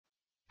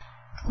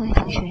各位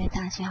同学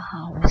大家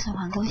好，我是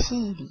环工系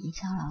李一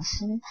章老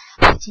师。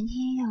我今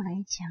天要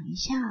来讲一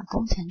下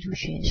工程图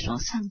学所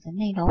上的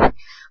内容。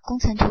工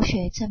程图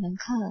学这门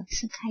课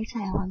是开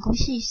在环工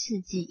系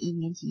4季1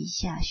年级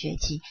下学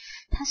期，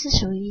它是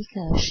属于一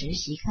个实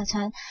习课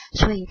程，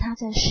所以它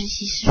的实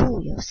习时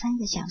数有3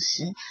个小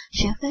时，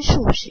学分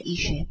数是1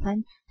学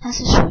分，它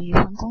是属于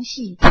环工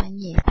系专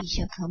业必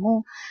修科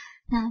目。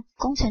那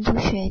工程图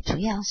学主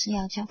要是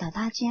要教导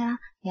大家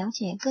了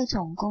解各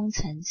种工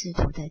程制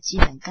图的基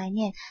本概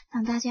念，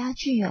让大家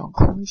具有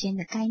空间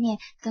的概念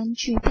跟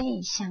具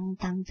备相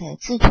当的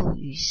制图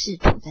与视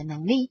图的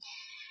能力。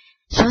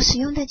所使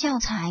用的教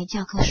材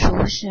教科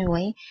书是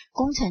为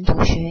工程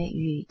图学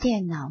与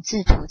电脑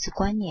制图之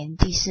关联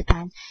第4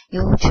版，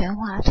由全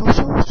华图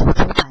书所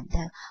出版的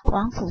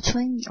王辅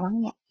春、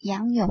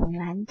杨永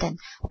兰等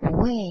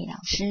5位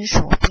老师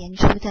所编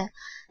出的。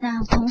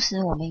那同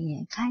时我们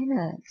也开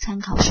了参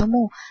考书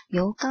目，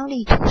由高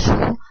力图书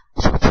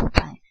所出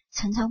版，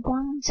陈朝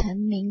光、陈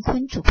明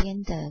坤主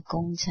编的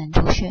工程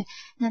图学。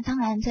那当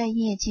然在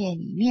业界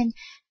里面，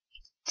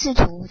制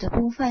图的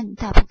部分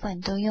大部分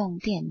都用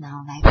电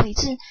脑来绘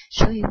制，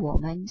所以我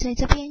们在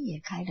这边也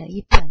开了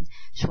一本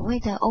所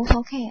谓的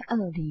AutoCAD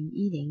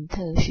 2010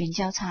特训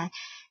教材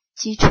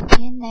基础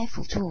篇来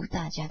辅助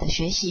大家的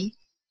学习。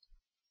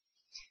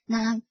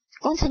那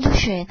工程图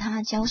学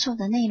它教授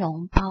的内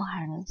容包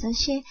含了这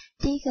些：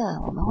第一个，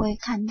我们会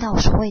看到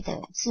所谓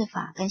的字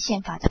法跟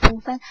线法的部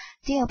分；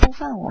第二部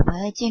分，我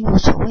们会进入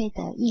所谓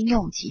的应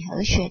用几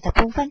何学的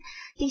部分；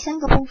第3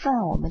个部分，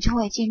我们就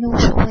会进入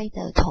所谓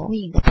的投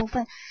影的部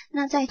分。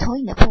那在投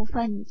影的部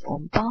分，我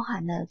们包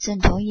含了正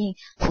投影、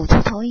辅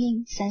助投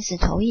影、三视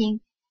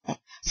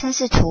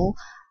图、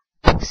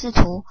普视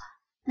图。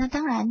那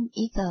当然，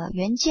一个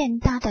元件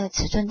它的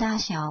尺寸大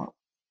小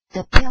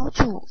的标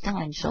注，当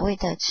然所谓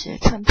的尺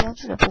寸标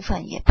注的部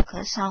分也不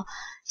可少。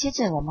接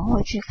着我们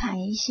会去看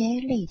一些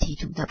立体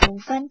图的部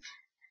分，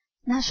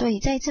那所以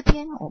在这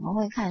边我们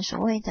会看所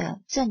谓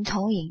的正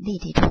投影立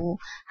体图，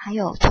还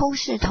有透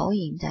视投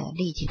影的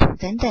立体图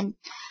等等。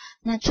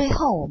那最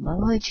后我们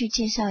会去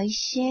介绍一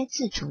些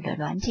自主的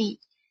软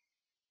体。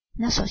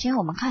那首先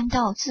我们看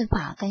到字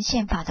法跟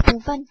线法的部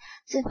分，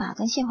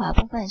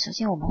首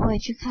先我们会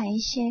去看一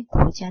些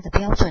国家的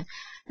标准。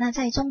那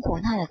在中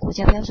国它的国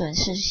家标准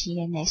是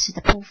CNS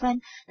的部分，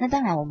那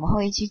当然我们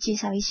会去介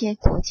绍一些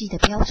国际的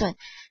标准。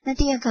那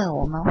第二个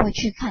我们会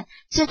去看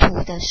制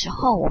图的时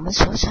候我们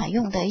所采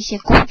用的一些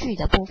工具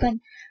的部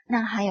分，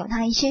那还有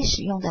它一些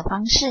使用的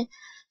方式。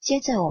接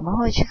着我们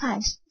会去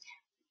看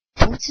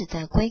图纸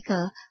的规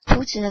格，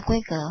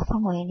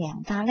分为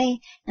2大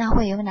类，那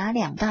会有哪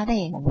2大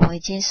类我们会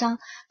介绍。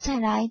再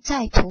来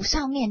在图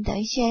上面的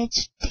一些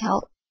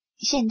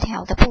线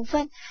条的部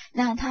分，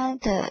那它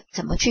的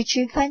怎么去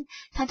区分，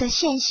它的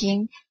线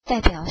型代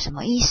表什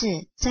么意思，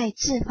在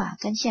字法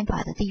跟线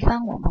法的地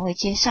方我们会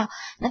介绍。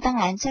那当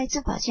然在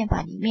字法线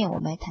法里面我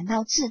们谈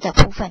到字的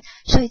部分，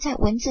所以在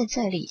文字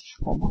这里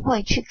我们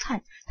会去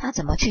看它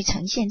怎么去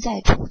呈现在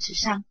图纸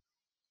上。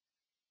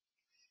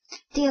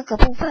第二个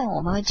部分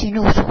我们会进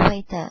入所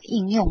谓的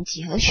应用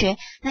几何学。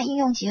那应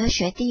用几何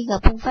学第一个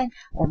部分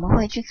我们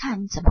会去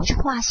看怎么去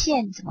画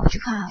线，怎么去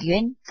画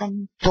圆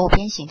跟多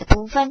边形的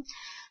部分。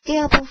第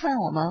二部分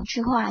我们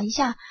去画一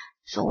下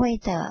所谓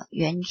的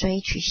圆锥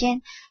曲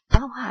线，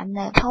包含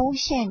了抛物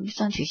线、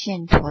双曲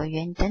线、椭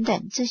圆等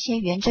等，这些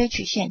圆锥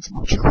曲线怎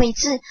么去绘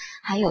制，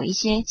还有一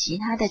些其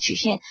他的曲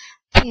线，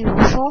譬如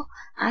说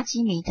阿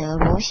基米德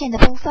螺线的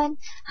部分，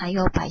还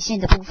有摆线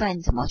的部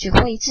分怎么去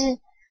绘制。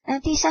那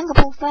第3个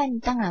部分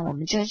当然我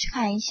们就去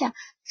看一下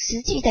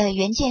实际的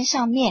元件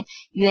上面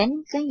圆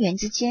跟圆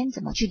之间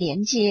怎么去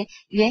连接，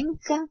圆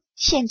跟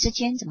线之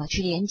间怎么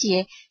去连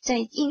接。在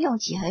应用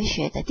几何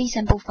学的第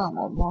3部分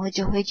我们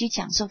就会去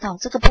讲授到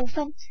这个部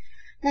分。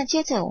那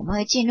接着我们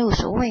会进入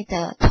所谓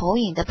的投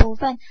影的部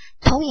分。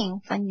投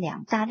影分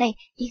2大类，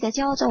一个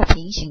叫做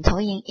平行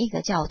投影，一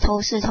个叫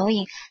透视投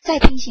影。在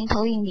平行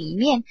投影里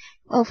面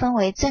又分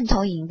为正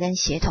投影跟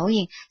斜投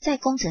影，在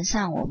工程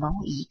上我们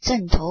以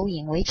正投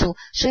影为主，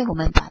所以我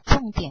们把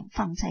重点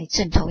放在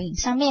正投影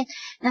上面。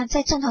那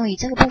在正投影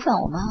这个部分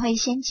我们会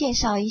先介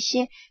绍一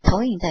些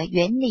投影的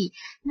原理，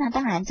那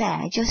当然再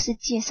来就是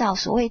介绍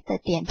所谓的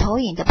点投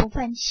影的部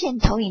分、线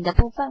投影的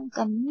部分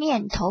跟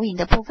面投影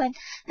的部分。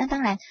那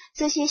当然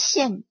这些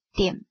线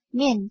点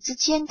面之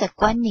间的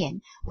关联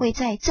会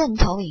在正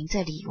投影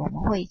这里我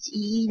们会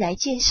一一来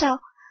介绍。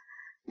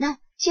那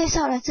介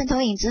绍了正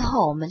投影之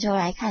后，我们就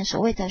来看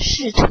所谓的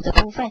视图的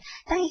部分。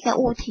当一个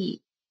物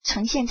体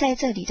呈现在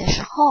这里的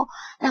时候，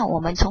那我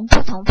们从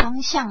不同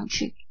方向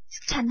去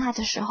看它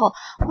的时候，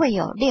会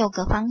有6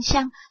个方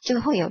向，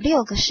就会有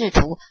6个视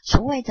图，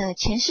所谓的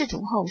前视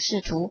图、后视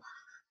图、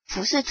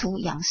俯视图、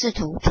仰视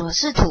图、左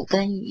视图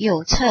跟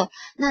右侧。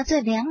那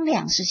这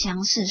两是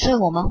相似，所以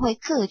我们会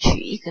各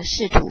取一个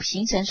视图，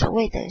形成所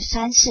谓的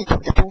3视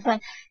图的部分。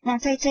那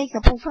在这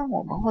个部分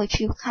我们会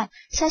去看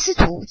3视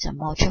图怎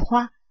么去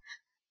画。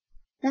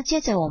那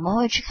接着我们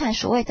会去看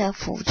所谓的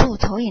辅助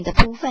投影的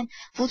部分。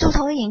辅助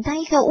投影，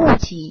当一个物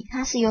体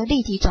它是由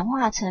立体转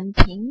化成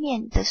平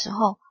面的时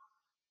候，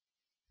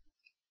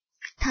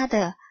它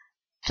的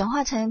转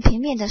化成平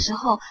面的时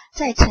候，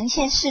在呈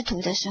现视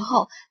图的时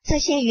候，这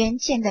些元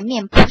件的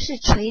面不是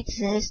垂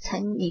直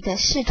成你的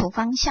视图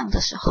方向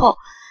的时候，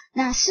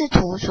那视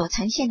图所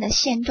呈现的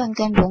线段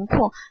跟轮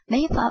廓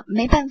没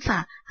办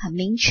法很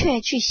明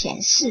确去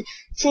显示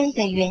这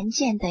个元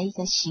件的一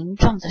个形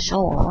状的时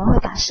候，我们会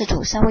把视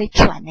图稍微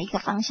转了一个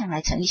方向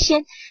来呈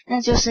现，那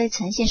就是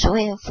呈现所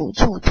谓的辅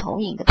助投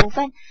影的部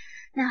分。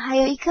那还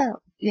有一个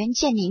元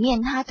件里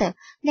面它的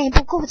内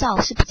部构造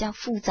是比较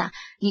复杂，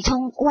你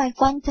从外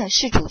观的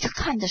视图去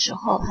看的时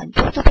候，很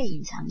多都被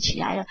隐藏起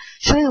来了，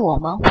所以我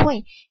们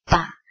会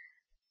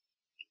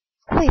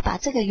把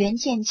这个元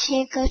件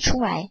切割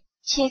出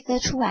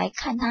来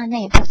看它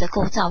内部的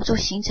构造，就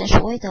形成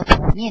所谓的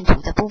剖面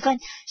图的部分，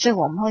所以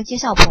我们会介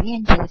绍剖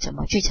面图怎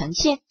么去呈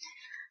现。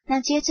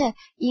那接着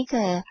一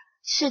个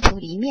视图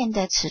里面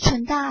的尺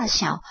寸大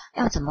小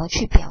要怎么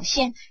去表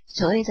现，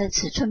所谓的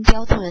尺寸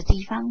标注的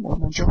地方我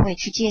们就会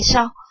去介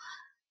绍。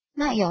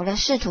那有了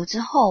视图之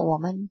后，我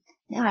们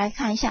要来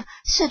看一下，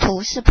视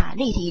图是把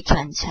立体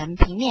转成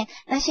平面，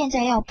那现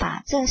在要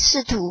把这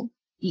视图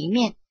里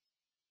面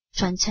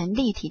转成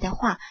立体的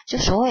话，就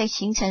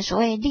形成所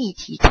谓立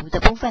体图的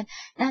部分。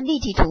那立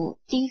体图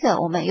第一个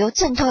我们由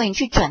正投影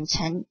去转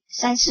成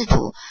三视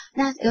图，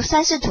那由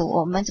三视图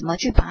我们怎么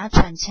去把它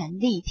转成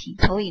立体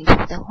投影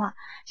图的话，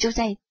就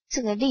在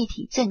这个立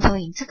体正投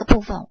影这个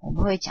部分我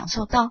们会讲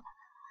授到。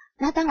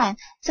那当然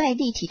在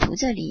立体图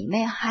这里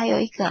面还有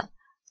一个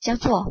叫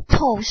做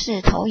透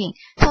视投影，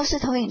透视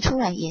投影出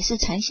来也是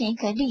呈现一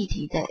个立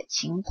体的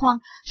情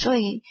况，所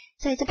以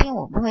在这边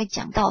我们会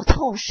讲到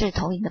透视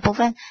投影的部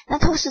分。那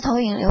透视投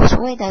影有所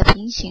谓的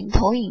平行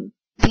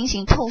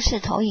透视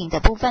投影的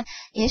部分，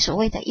也所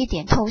谓的一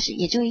点透视，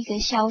也就一个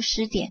消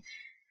失点。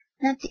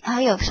那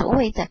还有所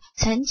谓的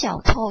层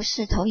角透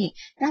视投影，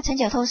那层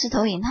角透视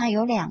投影它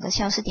有两个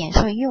消失点，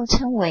所以又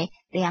称为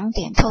两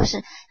点透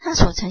视，它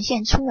所呈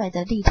现出来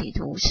的立体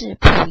图是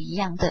不一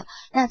样的。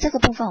那这个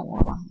部分我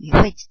们也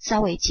会稍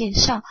微介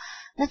绍。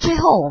那最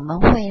后我们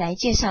会来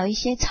介绍一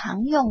些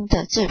常用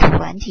的制图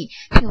软体，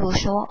譬如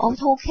说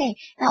AutoCAD，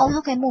 那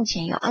AutoCAD 目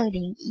前有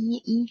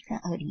2011跟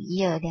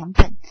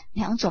2012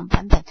两种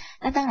版本。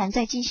那当然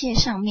在机械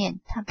上面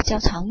它比较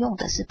常用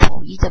的是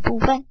剖移的部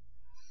分。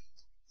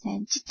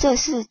这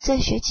是这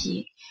学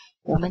期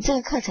我们这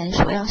个课程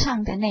所要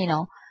上的内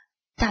容，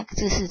大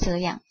致是这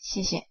样，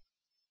谢谢。